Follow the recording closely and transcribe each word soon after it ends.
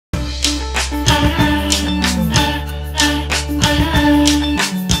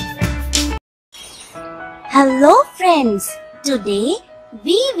Hello friends, today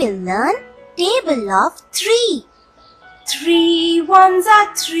we will learn table of 3. 3 ones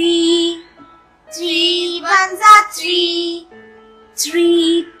are 3, 3 ones are 3,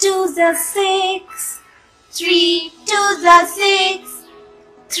 3 twos are 6, 3 twos are 6,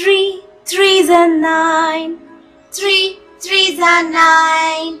 3 threes are 9, 3 threes are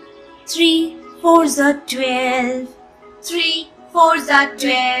 9, 3 fours are 12, 3 fours are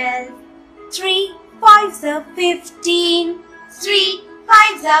 12, 3 fives are 15, 3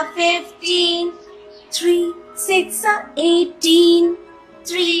 fives are 15, 3 six are 18,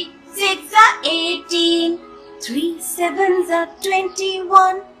 3 six are 18, 3 sevens are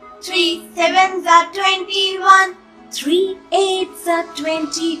 21, 3 sevens are 21, 3 eights are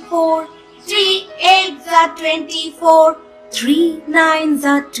 24, 3 eights are 24, 3 nines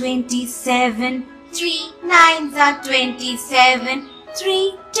are 27, 3 nines are 27,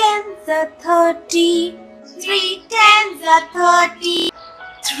 3 tens are 30, 3 tens are 30,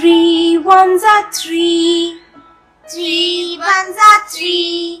 3 ones are 3, 3 ones are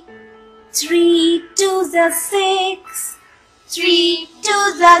 3, 3 twos are 6, 3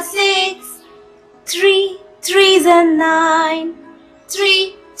 twos are 6, 3 threes are 9,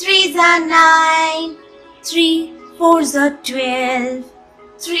 3 threes are 9, 3 fours are 12,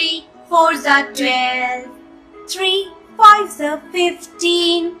 3 fours are 12, 3 fives are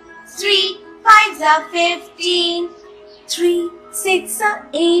 15, 3 fives are 15, 3 six are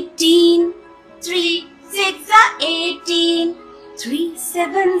 18, 3 six are 18, 3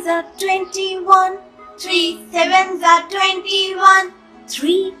 sevens are 21, 3 sevens are 21,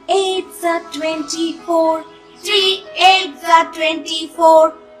 3 eights are 24, 3 eights are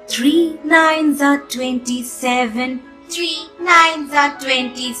 24, 3 nines are 27, 3 nines are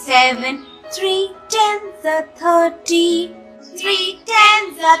 27, 3 tens are 30, 3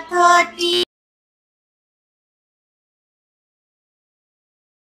 tens are 30.